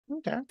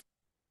Okay.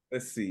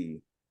 Let's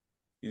see.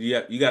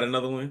 You got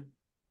another one?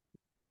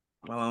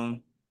 While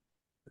I'm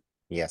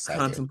Yes, I do.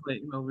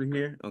 contemplating over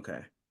here.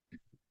 Okay.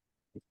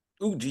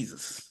 Ooh,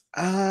 Jesus.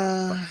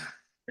 Uh,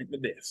 Break the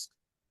desk.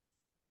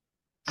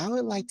 I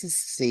would like to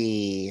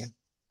see.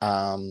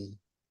 Um,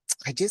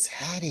 I just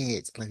had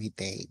it. Let me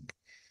think.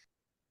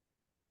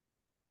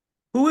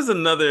 Who is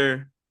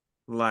another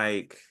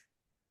like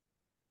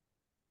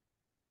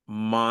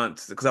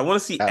monster? Because I want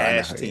to see Oh, I know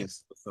Ash who it team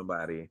is. with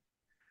somebody,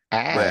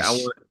 but Ash.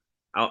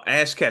 I'll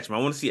Ash Ketchum. I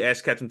want to see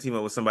Ash Ketchum team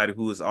up with somebody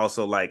who is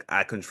also like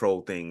I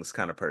control things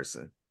kind of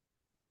person,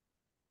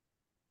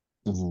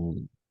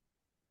 Mhm.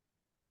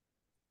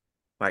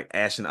 like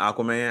Ash and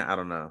Aquaman. I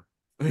don't know.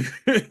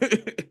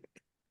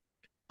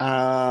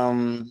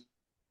 Um,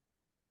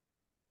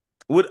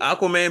 Would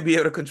Aquaman be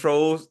able to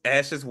control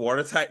Ash's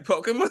water type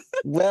Pokemon?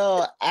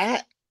 well,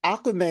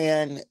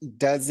 Aquaman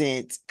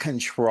doesn't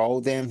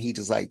control them. He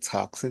just like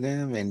talks to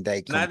them and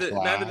they Neither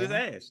does comply.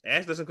 Ash.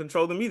 Ash doesn't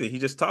control them either. He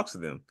just talks to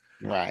them.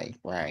 Right,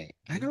 right.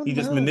 I He don't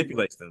just know.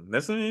 manipulates them.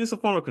 It's a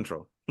form of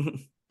control.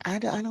 I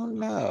don't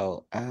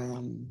know.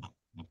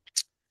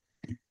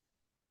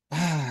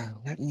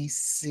 Let me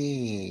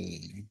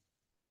see.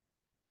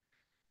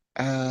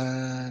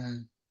 Uh,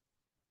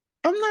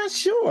 I'm not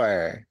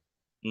sure.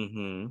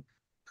 hmm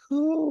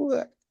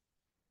Who?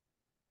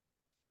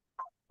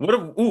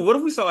 What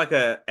if we saw like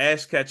a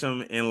Ash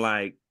Ketchum and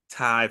like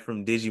Ty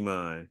from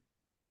Digimon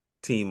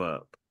team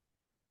up?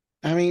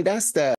 I mean, that's the